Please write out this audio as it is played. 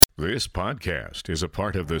This podcast is a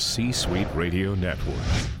part of the C-Suite Radio Network.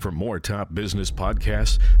 For more top business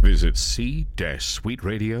podcasts, visit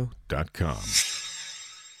c-suiteradio.com.